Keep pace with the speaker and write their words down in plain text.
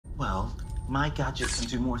Well, my gadget can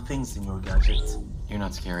do more things than your gadget. You're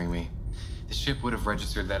not scaring me. The ship would have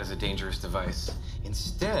registered that as a dangerous device.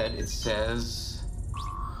 Instead, it says...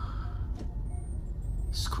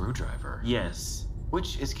 screwdriver. Yes.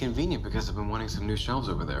 Which is convenient because I've been wanting some new shelves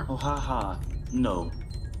over there. Oh, haha. No.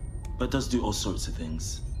 But does do all sorts of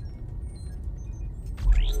things.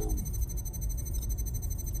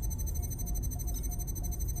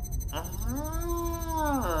 Ah.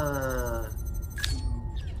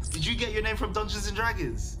 Did you get your name from Dungeons and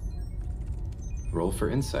Dragons? Roll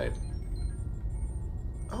for insight.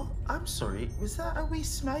 Oh, I'm sorry. Was that a wee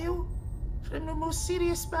smile? From the most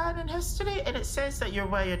serious man in history? And it says that you're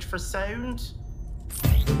wired for sound.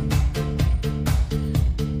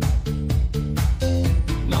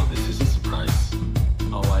 Now this is a surprise.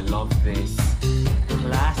 Oh, I love this.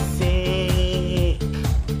 Classic.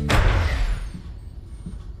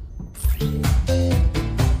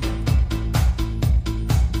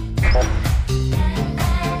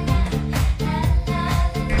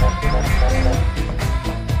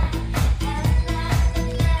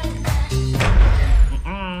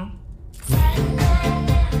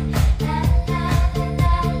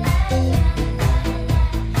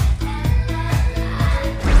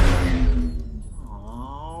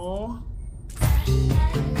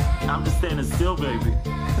 I'm just standing still, baby.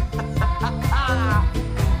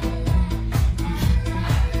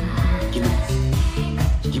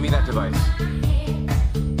 Give me that device.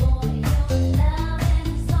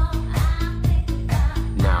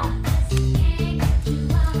 Now.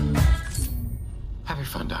 Have your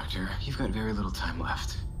fun, Doctor. You've got very little time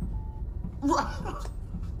left.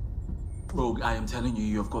 Rogue, I am telling you,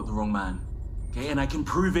 you've got the wrong man. Okay, and I can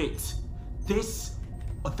prove it. This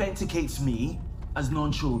authenticates me as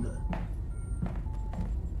non-shoulder.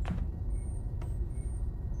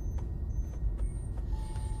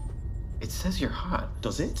 It says you're hot.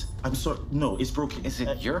 Does it? I'm sorry. No, it's broken. Is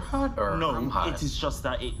it you're hot or no, I'm hot? it is just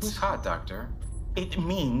that Who's hot, Doctor? It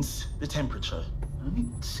means the temperature.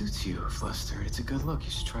 It suits you, flustered. It's a good look.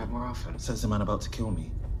 You should try it more often. Says the man about to kill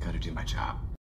me. Gotta do my job.